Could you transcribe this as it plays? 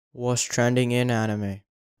What's trending in anime?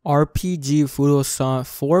 RPG Fudōsan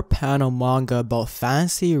 4-panel manga about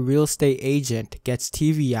fancy real estate agent gets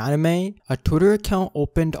TV anime. A Twitter account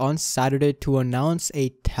opened on Saturday to announce a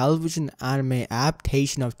television anime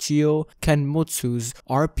adaptation of Chio Kenmutsu's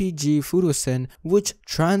RPG Fudōsan, which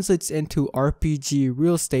translates into RPG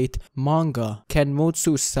real estate manga.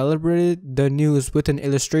 Kenmutsu celebrated the news with an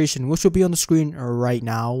illustration which will be on the screen right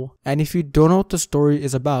now. And if you don't know what the story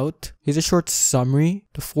is about, here's a short summary.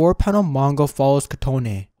 The 4-panel manga follows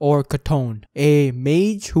Katone, or Katone, a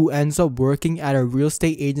mage who ends up working at a real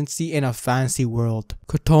estate agency in a fancy world.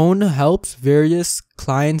 Katone helps various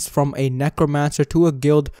clients from a necromancer to a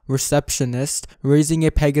guild receptionist, raising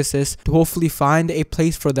a Pegasus to hopefully find a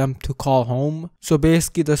place for them to call home. So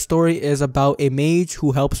basically the story is about a mage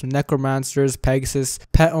who helps necromancers, Pegasus,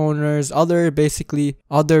 pet owners, other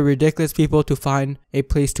ridiculous people to find a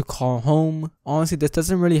place to call home. Honestly, this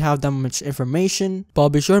doesn't really have that much information, but I'll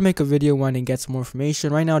be sure to make a video when it gets more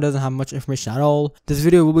information. Right now it doesn't have much information at all. This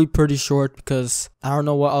video will be pretty short because I don't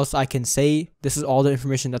know what else I can say. This is all the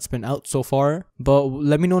information that's been out so far. But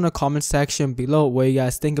let me know in the comment section below what you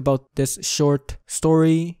guys think about this short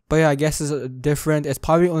story. But yeah, I guess it's different. It's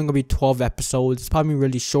probably only gonna be 12 episodes. It's probably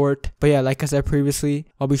really short. But yeah, like I said previously,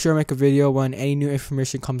 I'll be sure to make a video when any new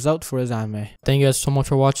information comes out for this anime. Thank you guys so much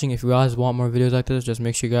for watching. If you guys want more videos like this, just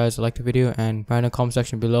make sure you guys like the video and write in the comment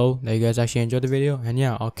section below that you guys actually enjoyed the video. And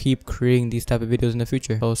yeah, I'll keep creating these type of videos in the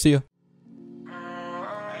future. So see you.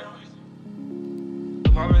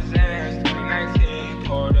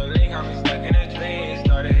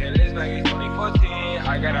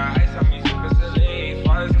 I got a ice on me super silly.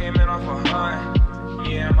 Fathers came in off a hunt.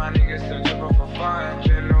 Yeah, my niggas still tripping for fun.